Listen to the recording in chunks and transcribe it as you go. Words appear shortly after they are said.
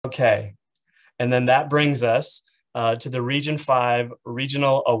Okay. And then that brings us to the Region 5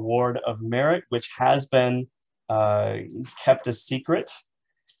 Regional Award of Merit, which has been kept a secret.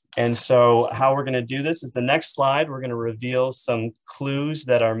 And so how we're going to do this is the next slide, we're going to reveal some clues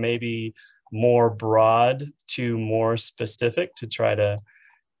that are maybe more broad to more specific to try to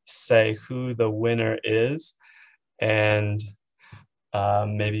say who the winner is. And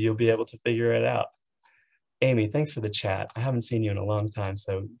maybe you'll be able to figure it out. Amy, thanks for the chat. I haven't seen you in a long time,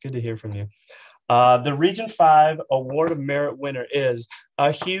 so good to hear from you. The Region 5 Award of Merit winner is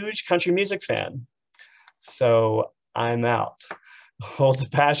a huge country music fan. So I'm out. Holds a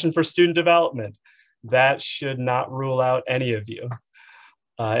passion for student development. That should not rule out any of you.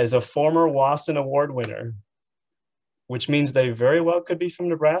 Is a former Wasson Award winner, which means they very well could be from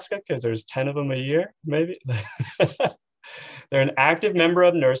Nebraska because there's 10 of them a year, maybe. They're an active member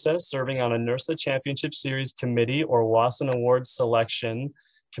of NIRSA, serving on a NIRSA Championship Series committee or Wasson Award selection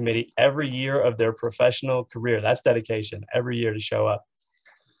committee every year of their professional career. That's dedication, every year to show up.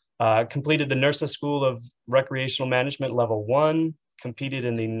 Completed the NIRSA School of Recreational Management Level 1, competed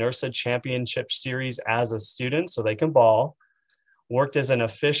in the NIRSA Championship Series as a student, so they can ball. Worked as an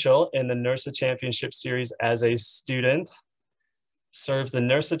official in the NIRSA Championship Series as a student. Serves the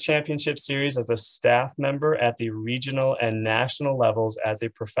NIRSA Championship Series as a staff member at the regional and national levels as a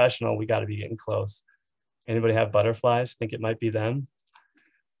professional. We got to be getting close. Anybody have butterflies? Think it might be them?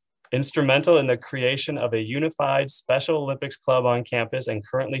 Instrumental in the creation of a unified Special Olympics club on campus and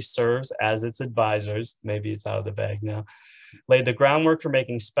currently serves as its advisors. Maybe it's out of the bag now. Laid the groundwork for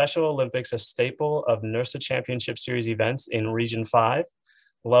making Special Olympics a staple of NIRSA Championship Series events in Region 5.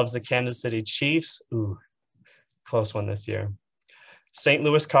 Loves the Kansas City Chiefs. Ooh, close one this year. St.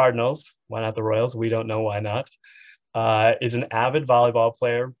 Louis Cardinals. Why not the Royals? We don't know why not. Is an avid volleyball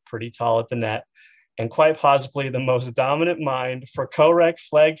player, pretty tall at the net, and quite possibly the most dominant mind for co-rec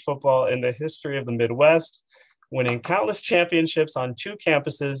flag football in the history of the Midwest, winning countless championships on 2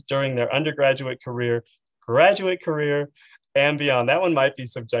 campuses during their undergraduate career, graduate career, and beyond. That one might be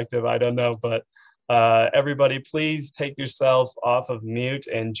subjective, I don't know, but everybody please take yourself off of mute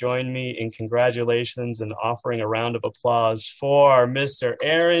and join me in congratulations and offering a round of applause for Mr.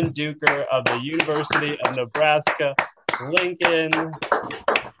 Aaron Dueker of the University of Nebraska, Lincoln.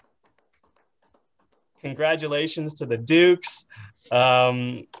 Congratulations to the Dukes.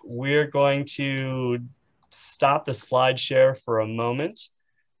 We're going to stop the slide share for a moment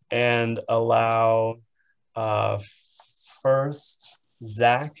and allow first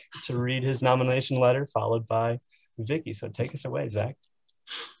Zach to read his nomination letter, followed by Vicky. So take us away, Zach.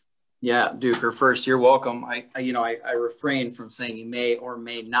 Yeah, Dueker, first, you're welcome. I refrain from saying he may or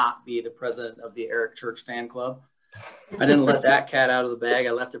may not be the president of the Eric Church fan club. I didn't let that cat out of the bag.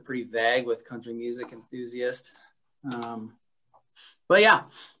 I left it pretty vague with country music enthusiast. But yeah,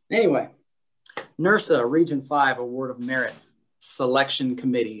 anyway, NIRSA Region 5 Award of Merit Selection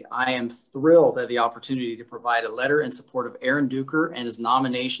Committee. I am thrilled at the opportunity to provide a letter in support of Aaron Dueker and his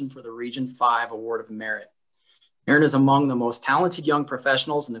nomination for the Region 5 Award of Merit. Aaron is among the most talented young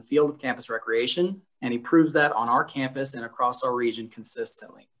professionals in the field of campus recreation, and he proves that on our campus and across our region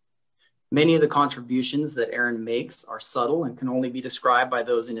consistently. Many of the contributions that Aaron makes are subtle and can only be described by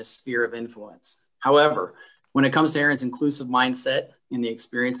those in his sphere of influence. However, when it comes to Aaron's inclusive mindset and the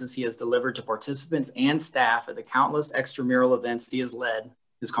experiences he has delivered to participants and staff at the countless extramural events he has led,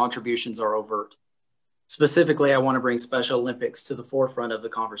 his contributions are overt. Specifically, I want to bring Special Olympics to the forefront of the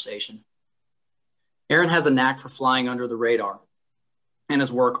conversation. Aaron has a knack for flying under the radar, and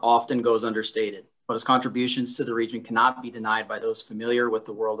his work often goes understated, but his contributions to the region cannot be denied by those familiar with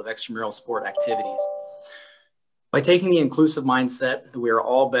the world of extramural sport activities. By taking the inclusive mindset that we are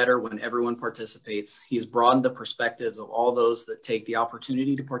all better when everyone participates, he's broadened the perspectives of all those that take the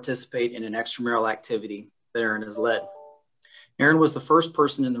opportunity to participate in an extramural activity that Aaron has led. Aaron was the first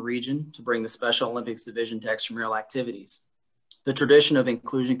person in the region to bring the Special Olympics division to extramural activities. The tradition of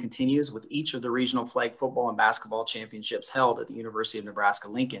inclusion continues with each of the regional flag football and basketball championships held at the University of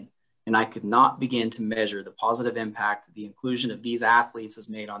Nebraska-Lincoln, and I could not begin to measure the positive impact that the inclusion of these athletes has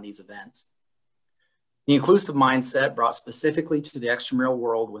made on these events. The inclusive mindset brought specifically to the extramural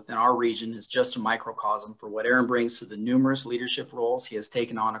world within our region is just a microcosm for what Aaron brings to the numerous leadership roles he has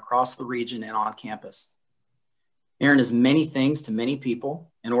taken on across the region and on campus. Aaron is many things to many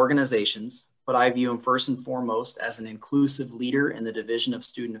people and organizations, but I view him first and foremost as an inclusive leader in the Division of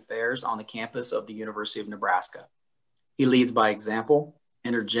Student Affairs on the campus of the University of Nebraska. He leads by example,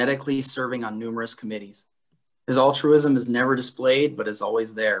 energetically serving on numerous committees. His altruism is never displayed, but is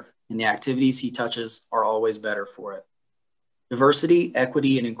always there, and the activities he touches are always better for it. Diversity,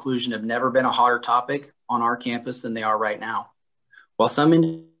 equity, and inclusion have never been a hotter topic on our campus than they are right now. While some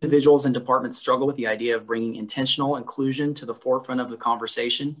individuals and departments struggle with the idea of bringing intentional inclusion to the forefront of the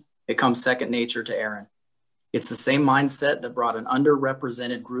conversation, it comes second nature to Aaron. It's the same mindset that brought an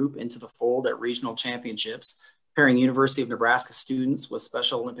underrepresented group into the fold at regional championships, pairing University of Nebraska students with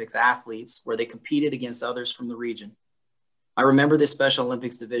Special Olympics athletes where they competed against others from the region. I remember this Special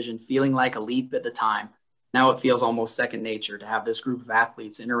Olympics division feeling like a leap at the time. Now it feels almost second nature to have this group of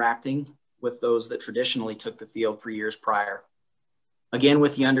athletes interacting with those that traditionally took the field for years prior. Again,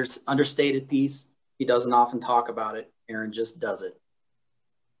 with the understated piece, he doesn't often talk about it. Aaron just does it.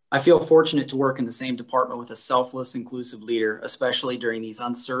 I feel fortunate to work in the same department with a selfless, inclusive leader, especially during these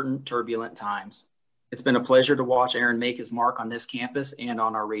uncertain, turbulent times. It's been a pleasure to watch Aaron make his mark on this campus and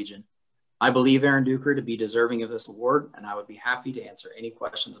on our region. I believe Aaron Dueker to be deserving of this award, and I would be happy to answer any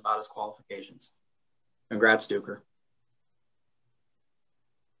questions about his qualifications. Congrats, Dueker.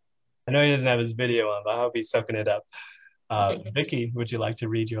 I know he doesn't have his video on, but I hope he's sucking it up. Vicki, would you like to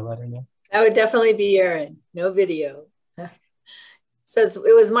read your letter now? That would definitely be Aaron, no video. So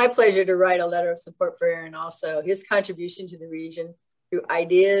it was my pleasure to write a letter of support for Aaron also. His contribution to the region through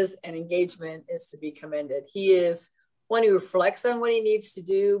ideas and engagement is to be commended. He is one who reflects on what he needs to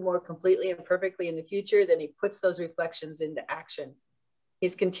do more completely and perfectly in the future, then he puts those reflections into action.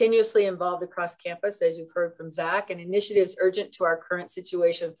 He's continuously involved across campus, as you've heard from Zach, and initiatives urgent to our current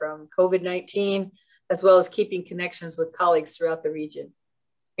situation from COVID-19, as well as keeping connections with colleagues throughout the region.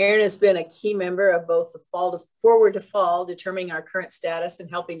 Aaron has been a key member of both the Forward to Fall, determining our current status and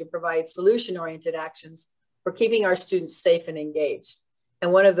helping to provide solution-oriented actions for keeping our students safe and engaged.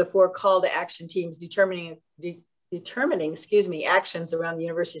 And one of the 4 call to action teams determining actions around the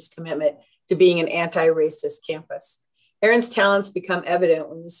university's commitment to being an anti-racist campus. Aaron's talents become evident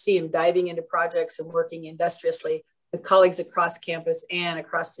when you see him diving into projects and working industriously with colleagues across campus and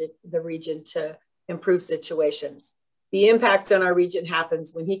across the region to improve situations. The impact on our region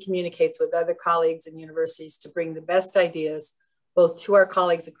happens when he communicates with other colleagues and universities to bring the best ideas, both to our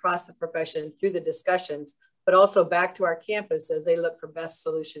colleagues across the profession through the discussions, but also back to our campus as they look for best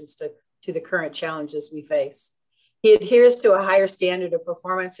solutions to the current challenges we face. He adheres to a higher standard of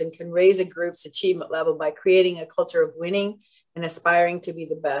performance and can raise a group's achievement level by creating a culture of winning and aspiring to be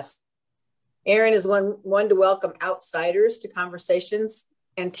the best. Aaron is one to welcome outsiders to conversations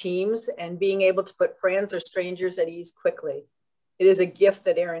and teams and being able to put friends or strangers at ease quickly. It is a gift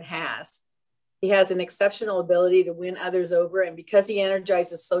that Aaron has. He has an exceptional ability to win others over, and because he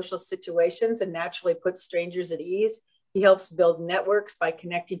energizes social situations and naturally puts strangers at ease, he helps build networks by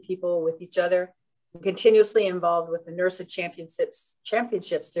connecting people with each other. Continuously involved with the NIRSA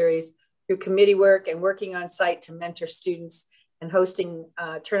Championship Series through committee work and working on site to mentor students and hosting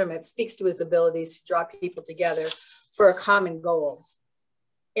tournaments speaks to his abilities to draw people together for a common goal.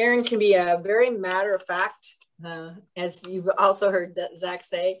 Aaron can be a very matter of fact, as you've also heard Zach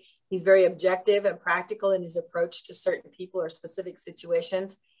say. He's very objective and practical in his approach to certain people or specific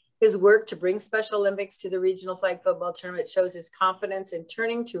situations. His work to bring Special Olympics to the regional flag football tournament shows his confidence in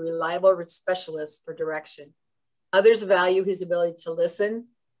turning to reliable specialists for direction. Others value his ability to listen,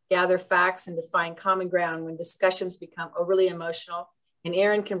 gather facts, and to find common ground when discussions become overly emotional. And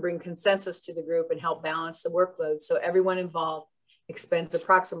Aaron can bring consensus to the group and help balance the workload so everyone involved expends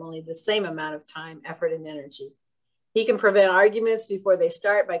approximately the same amount of time, effort, and energy. He can prevent arguments before they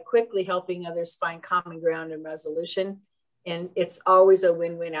start by quickly helping others find common ground and resolution. And it's always a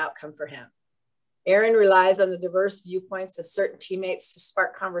win-win outcome for him. Aaron relies on the diverse viewpoints of certain teammates to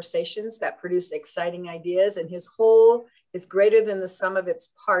spark conversations that produce exciting ideas, and his whole is greater than the sum of its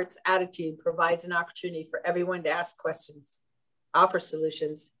parts attitude provides an opportunity for everyone to ask questions, offer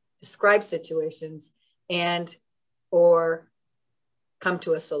solutions, describe situations, and or come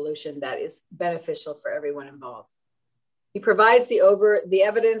to a solution that is beneficial for everyone involved. He provides the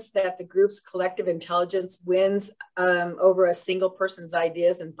evidence that the group's collective intelligence wins over a single person's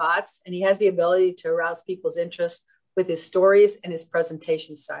ideas and thoughts, and he has the ability to arouse people's interest with his stories and his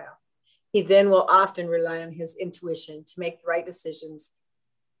presentation style. He then will often rely on his intuition to make the right decisions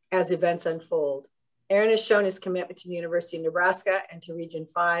as events unfold. Aaron has shown his commitment to the University of Nebraska and to Region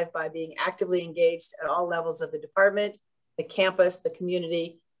 5 by being actively engaged at all levels of the department, the campus, the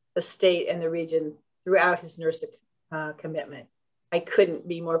community, the state, and the region throughout his NIRSA commitment. I couldn't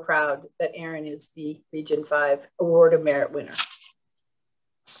be more proud that Aaron is the Region 5 Award of Merit winner.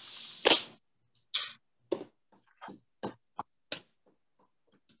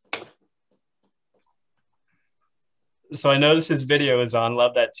 So I noticed his video is on.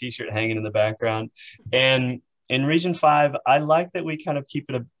 Love that t-shirt hanging in the background. And in Region 5, I like that we kind of keep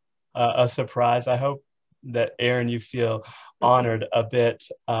it a surprise. I hope that Aaron, you feel honored a bit,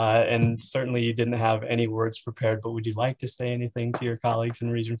 and certainly you didn't have any words prepared, but would you like to say anything to your colleagues in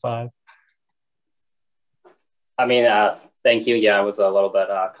Region 5? I mean, thank you. Yeah, I was a little bit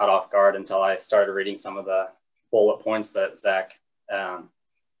caught off guard until I started reading some of the bullet points that Zach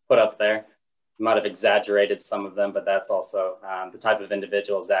put up there. I might have exaggerated some of them, but that's also the type of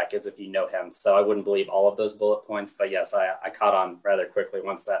individual Zach is if you know him. So I wouldn't believe all of those bullet points, but yes, I caught on rather quickly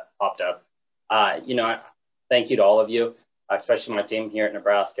once that popped up. Thank you to all of you, especially my team here at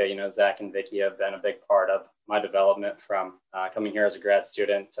Nebraska. Zach and Vicky have been a big part of my development from coming here as a grad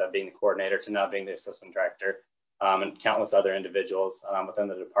student to being the coordinator to now being the assistant director, and countless other individuals within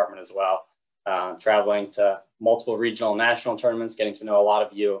the department as well. Traveling to multiple regional and national tournaments, getting to know a lot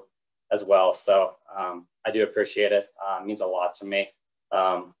of you as well. So I do appreciate it. It means a lot to me.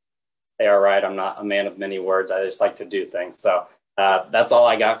 They are right. I'm not a man of many words. I just like to do things. So that's all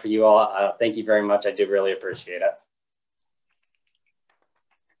I got for you all. Thank you very much. I do really appreciate it.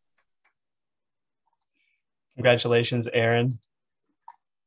 Congratulations, Aaron.